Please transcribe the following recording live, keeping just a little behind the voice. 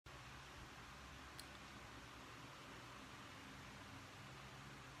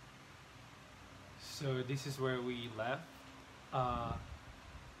So this is where we left. Uh,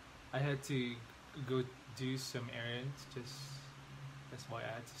 I had to go do some errands. Just that's why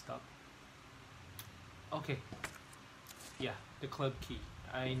I had to stop. Okay, yeah, the club key.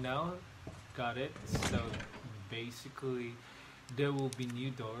 I now got it. So basically, there will be new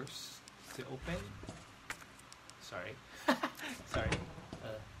doors to open. Sorry, sorry.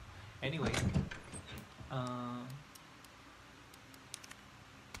 Anyway, um,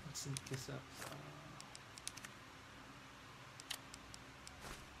 let's sync this up.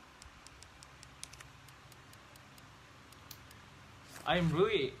 I'm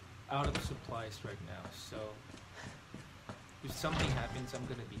really out of supplies right now, so if something happens, I'm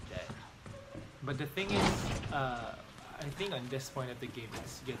gonna be dead. But the thing is, I think on this point of the game,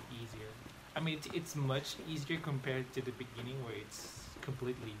 it's get easier. I mean, it's much easier compared to the beginning where it's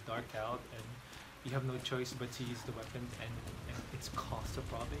completely dark out and you have no choice but to use the weapons and it's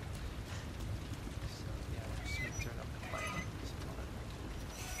claustrophobic. So yeah, I'm just gonna turn up the light on this part.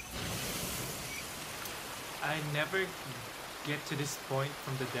 I never get to this point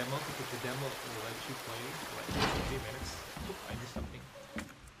from the demo because the demo will let you play for like 3 minutes. Oop, I missed something.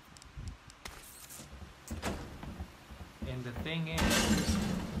 And the thing is,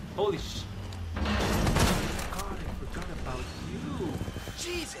 holy sh! God, I forgot about you.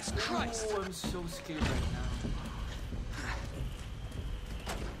 Jesus Christ! Oh, I'm so scared right now.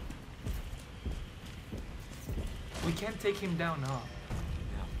 We can't take him down, huh?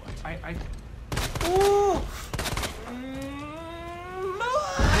 I. Ooh!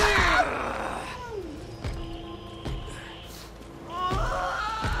 Oh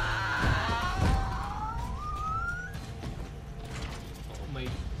my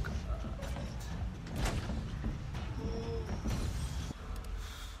God.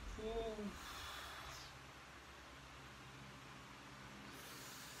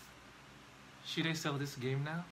 Should I sell this game now?